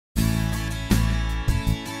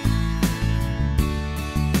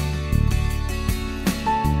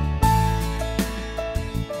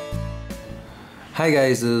Hi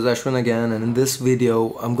guys, this is Ashwin again, and in this video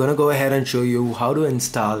I'm gonna go ahead and show you how to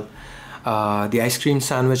install the ice cream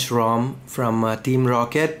sandwich ROM from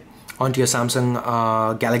TeamRocket onto your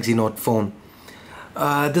Samsung Galaxy Note phone.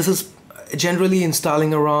 This is generally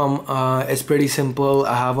installing a ROM. It's pretty simple.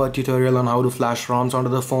 I have a tutorial on how to flash ROMs onto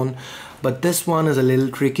the phone, but this one is a little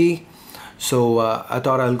tricky. So I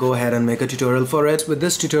thought I'll go ahead and make a tutorial for it. With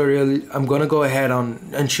this tutorial, I'm gonna go ahead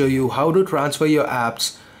and show you how to transfer your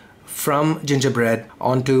apps from Gingerbread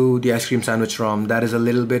onto the ice cream sandwich ROM. That is a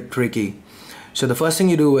little bit tricky. So the first thing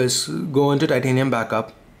you do is go into Titanium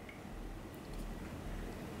Backup,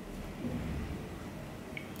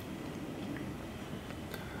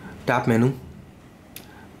 tap menu,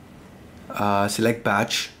 select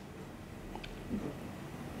batch,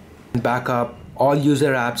 and backup all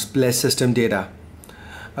user apps plus system data.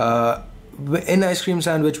 In ice cream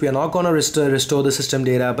sandwich we are not going to restore the system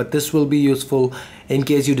data, but this will be useful in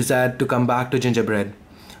case you decide to come back to Gingerbread.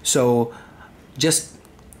 So just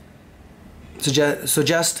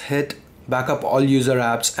hit backup all user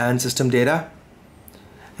apps and system data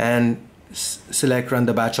and select run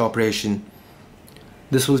the batch operation.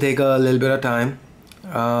 This will take a little bit of time,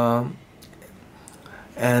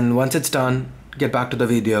 and once it's done, get back to the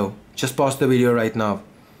video. Just pause the video right now,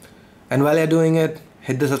 and while you're doing it,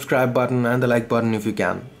 hit the subscribe button and the like button if you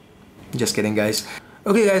can. Just kidding guys.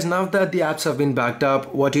 Okay guys, now that the apps have been backed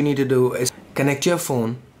up, what you need to do is connect your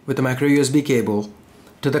phone with a micro USB cable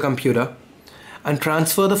to the computer and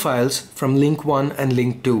transfer the files from link 1 and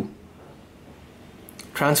link 2.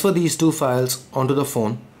 Transfer these two files onto the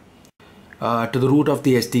phone to the root of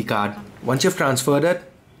the SD card. Once you've transferred it,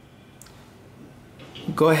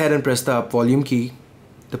 go ahead and press the up volume key,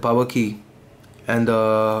 the power key, and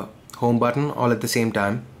the home button all at the same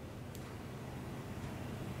time.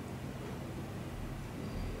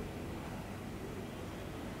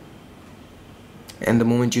 And the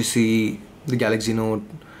moment you see the Galaxy Note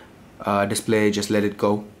display, just let it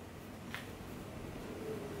go.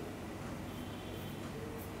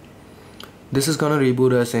 This is gonna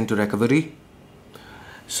reboot us into recovery.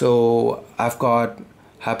 So I've got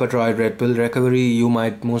Hyperdrive Red Pill recovery. You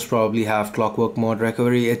might most probably have Clockwork Mode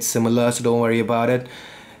recovery. It's similar, so don't worry about it.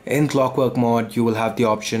 In Clockwork Mode, you will have the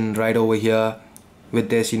option right over here. With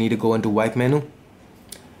this, you need to go into wipe menu,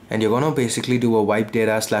 and you're gonna basically do a wipe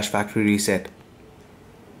data / factory reset.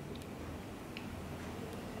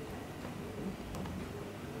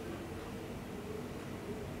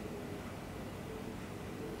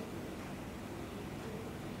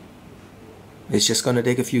 It's just gonna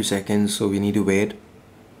take a few seconds, so we need to wait.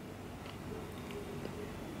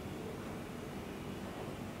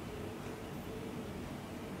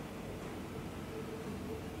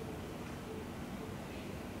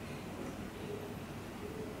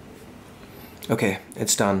 Okay,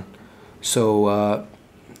 it's done. So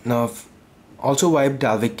now I've also wiped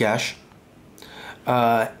Dalvik cache.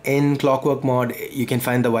 In Clockwork Mode, you can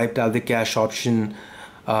find the wipe Dalvik cache option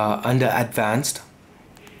under advanced.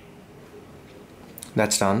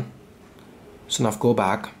 That's done. So now go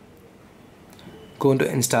back, go into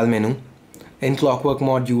install menu. In Clockwork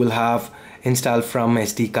Mode, you will have install from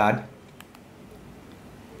SD card.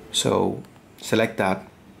 So select that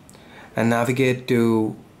and navigate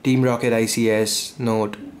to TeamRocket ICS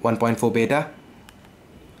Note 1.4 beta.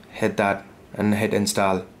 Hit that and hit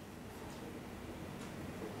install.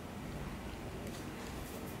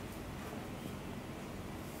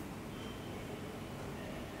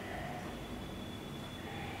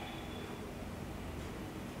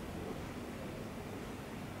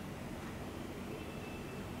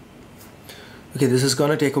 Okay, this is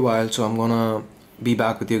gonna take a while, so I'm gonna be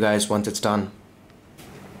back with you guys once it's done.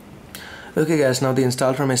 Okay guys, now the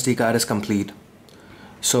install from SD card is complete.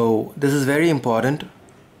 So this is very important.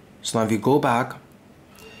 So now if you go back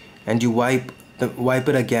and you wipe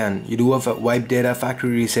it again, you do a wipe data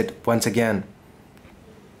factory reset once again.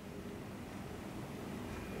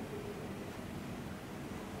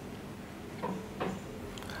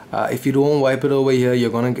 If you don't wipe it over here, you're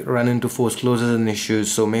gonna run into force closes and issues,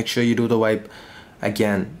 so make sure you do the wipe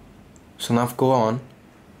again. So now go on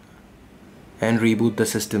and reboot the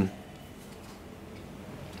system.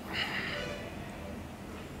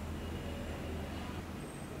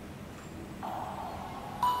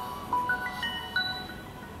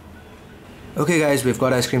 Okay guys, we've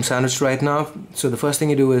got ice cream sandwich right now. So the first thing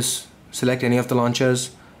you do is select any of the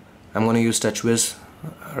launchers. I'm going to use TouchWiz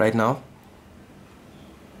right now.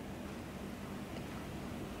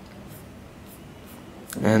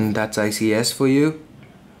 And that's ICS for you.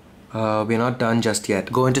 We're not done just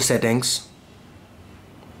yet. Go into settings.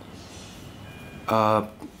 Go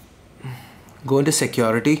into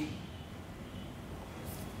security.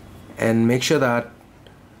 and make sure that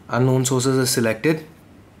unknown sources is selected.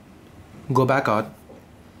 Go back out,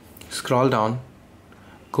 scroll down,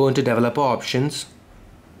 go into developer options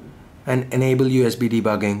and enable USB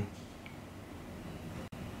debugging.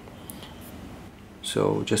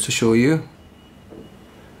 So just to show you,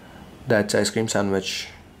 that's Ice Cream Sandwich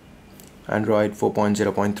Android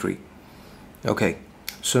 4.0.3. okay,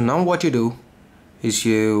 so now what you do is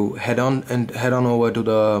you head on over to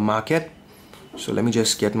the market. So let me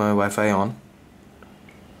just get my Wi-Fi on.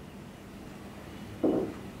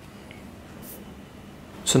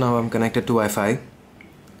 So now I'm connected to Wi-Fi.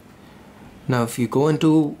 Now if you go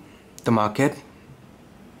into the market,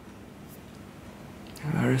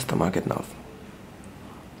 where is the market now?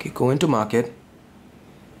 Okay, go into market,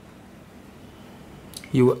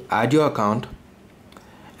 you add your account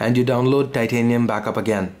and you download Titanium Backup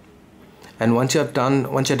again. And once you're done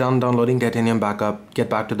downloading Titanium Backup, get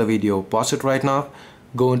back to the video, pause it right now,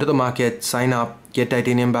 go into the market, sign up, get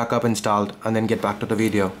Titanium Backup installed, and then get back to the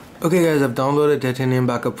video. Okay guys, I've downloaded Titanium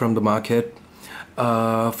Backup from the market.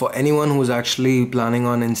 For anyone who's actually planning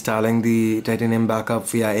on installing the Titanium Backup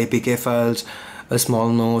via APK files, a small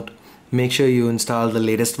note, make sure you install the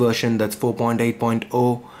latest version, that's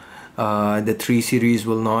 4.8.0. The 3 series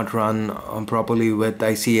will not run properly with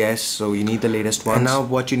ICS, so you need the latest one. And now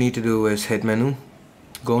what you need to do is hit menu,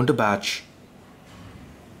 go into batch,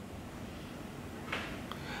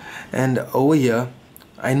 and over here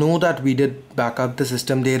I know that we did back up the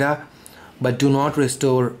system data, but do not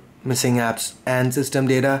restore missing apps and system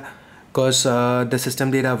data, because the system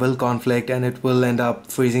data will conflict and it will end up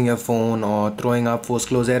freezing your phone or throwing up force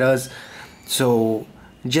close errors. So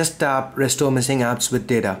just tap restore missing apps with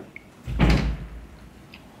data.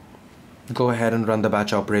 Go ahead and run the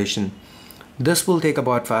batch operation. This will take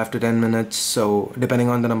about 5 to 10 minutes, so depending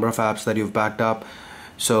on the number of apps that you've backed up.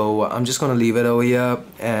 So I'm just gonna leave it over here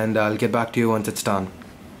and I'll get back to you once it's done.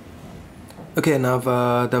 Okay, now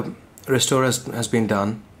the restore has been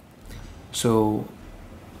done. So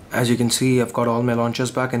as you can see, I've got all my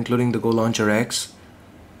launchers back, including the Go Launcher X,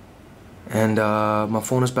 and my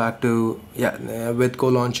phone is back to, with Go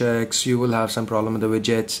Launcher X you will have some problem with the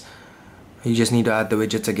widgets. You just need to add the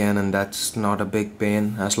widgets again, and that's not a big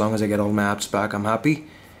pain. As long as I get all my apps back, I'm happy.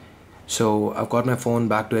 So I've got my phone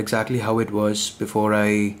back to exactly how it was before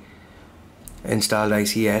I installed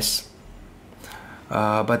ICS.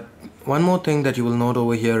 But one more thing that you will note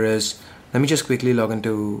over here is, let me just quickly log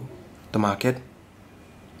into the market.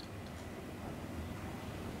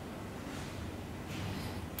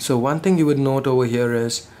 So one thing you would note over here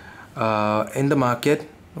is, in the market,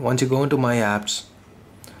 once you go into my apps,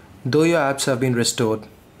 though your apps have been restored,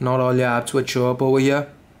 not all your apps would show up over here.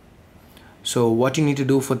 So what you need to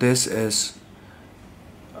do for this is,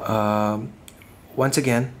 once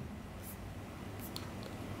again,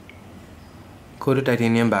 go to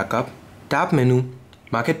Titanium Backup, tap menu,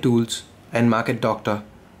 market tools and market doctor,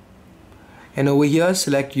 and over here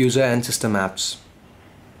select user and system apps,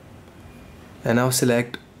 and now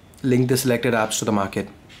link the selected apps to the market.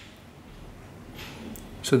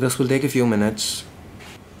 So this will take a few minutes.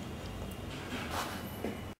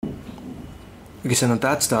 Okay, so now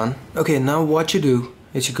that's done. Okay, now what you do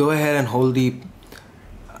is you go ahead and hold the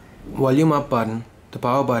volume up button, the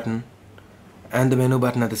power button and the menu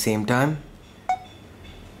button at the same time.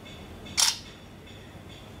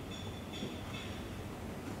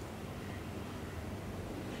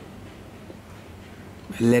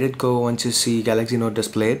 Let it go once you see Galaxy Note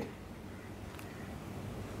displayed.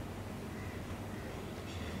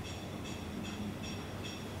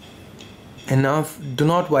 And now do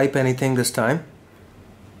not wipe anything this time.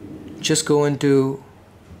 Just go into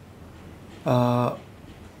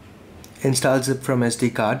install zip from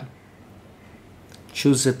SD card,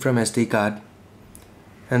 choose zip from SD card,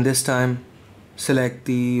 and this time select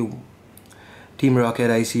the TeamRocket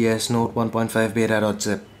ICS Note 1.5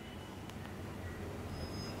 beta.zip.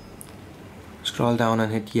 Scroll down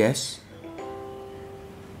and hit yes.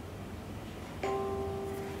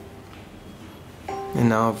 And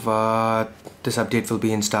now this update will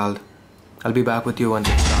be installed. I'll be back with you once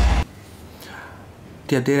it's done.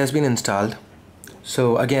 The update has been installed.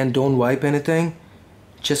 So again, don't wipe anything.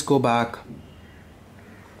 Just go back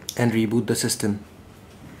and reboot the system.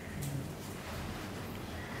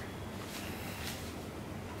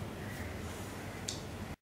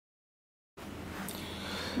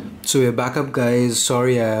 So we're back up, guys.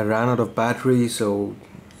 Sorry, I ran out of battery, so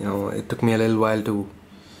it took me a little while to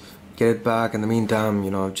get it back. In the meantime,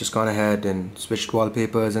 I've just gone ahead and switched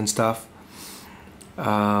wallpapers and stuff.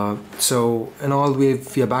 So in all,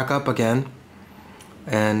 we're back up again,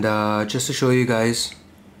 and just to show you guys,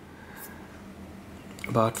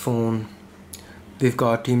 About phone, we've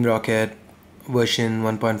got TeamRocket version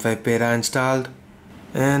 1.5 beta installed.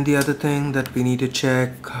 And the other thing that we need to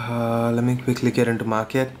check, let me quickly get into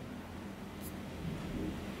market.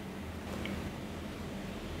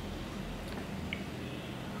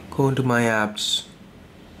 Go into my apps,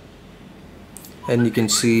 and you can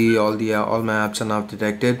see all my apps are now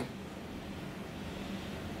detected.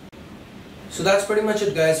 So that's pretty much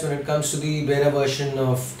it, guys, when it comes to the beta version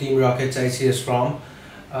of TeamRocket's ICS ROM.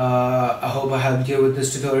 I hope I helped you with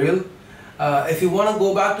this tutorial. If you want to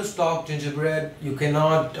go back to stock Gingerbread, you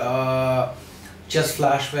cannot just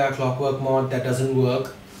flash via clockwork mod. That doesn't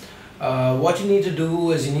work. What you need to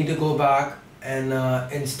do is you need to go back and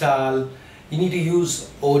install. You need to use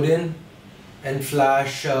Odin and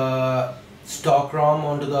flash stock ROM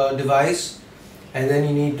onto the device, and then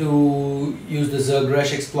you need to use the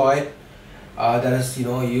Zergrush exploit. That is,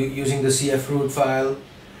 using the CF root file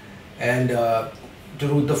and to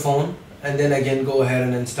root the phone, and then again go ahead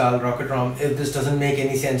and install Rocket ROM. If this doesn't make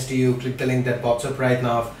any sense to you, click the link that pops up right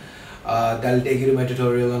now. That'll take you to my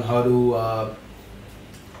tutorial on how to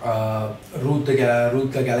root the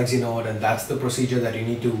Galaxy Note, and that's the procedure that you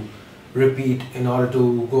need to repeat in order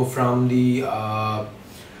to go from the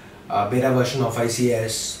beta version of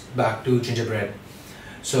ICS back to Gingerbread.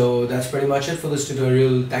 So that's pretty much it for this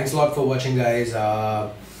tutorial. Thanks a lot for watching, guys.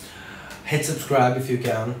 Hit subscribe if you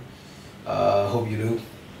can. Hope you do,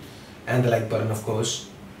 and the like button, of course.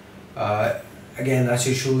 Again, as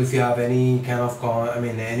usual, if you have any kind of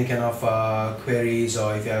queries,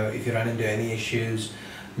 or if you run into any issues,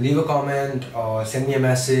 leave a comment or send me a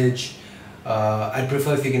message. I'd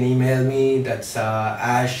prefer if you can email me. That's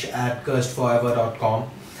ash@Cursed4Eva.com.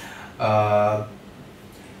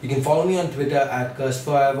 You can follow me on Twitter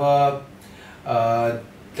 @Cursed4Eva.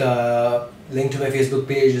 The link to my Facebook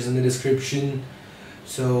page is in the description.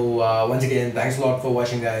 So once again, thanks a lot for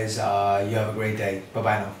watching, guys. You have a great day. Bye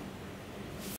bye now.